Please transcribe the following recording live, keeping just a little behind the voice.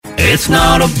It's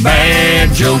not a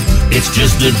bad joke, it's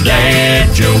just a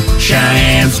dad joke.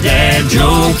 Cheyenne's dad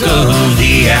joke of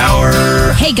the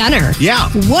hour. Hey, Gunner. Yeah.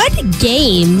 What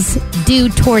games do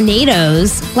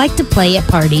tornadoes like to play at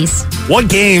parties? What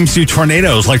games do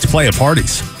tornadoes like to play at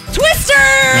parties? Twister!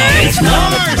 It's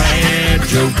not a bad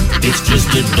joke, it's just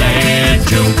a dad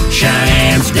joke.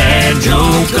 Cheyenne's dad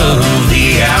joke of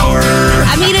the hour.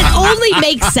 I mean, it only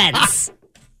makes sense.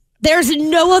 There's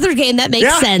no other game that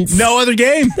makes sense. No other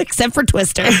game. Except for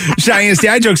Twister. Cheyenne's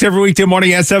Dad Jokes every weekday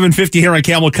morning at 7:50 here on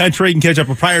Camel Country. You can catch up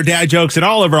with prior dad jokes and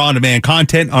all of our on-demand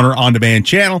content on our on-demand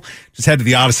channel. Just head to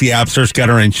the Odyssey app, search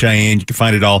Gunner and Cheyenne. You can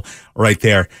find it all right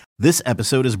there. This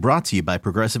episode is brought to you by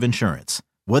Progressive Insurance.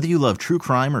 Whether you love true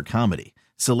crime or comedy,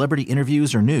 celebrity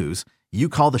interviews or news, you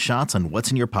call the shots on what's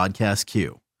in your podcast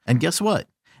queue. And guess what?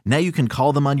 Now you can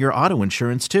call them on your auto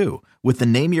insurance too with the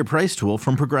Name Your Price tool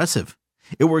from Progressive.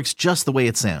 It works just the way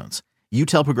it sounds. You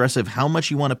tell Progressive how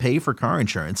much you want to pay for car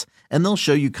insurance, and they'll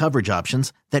show you coverage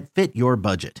options that fit your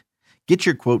budget. Get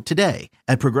your quote today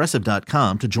at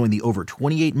Progressive.com to join the over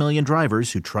 28 million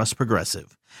drivers who trust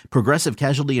Progressive. Progressive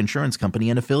Casualty Insurance Company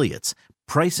and Affiliates.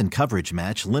 Price and coverage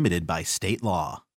match limited by state law.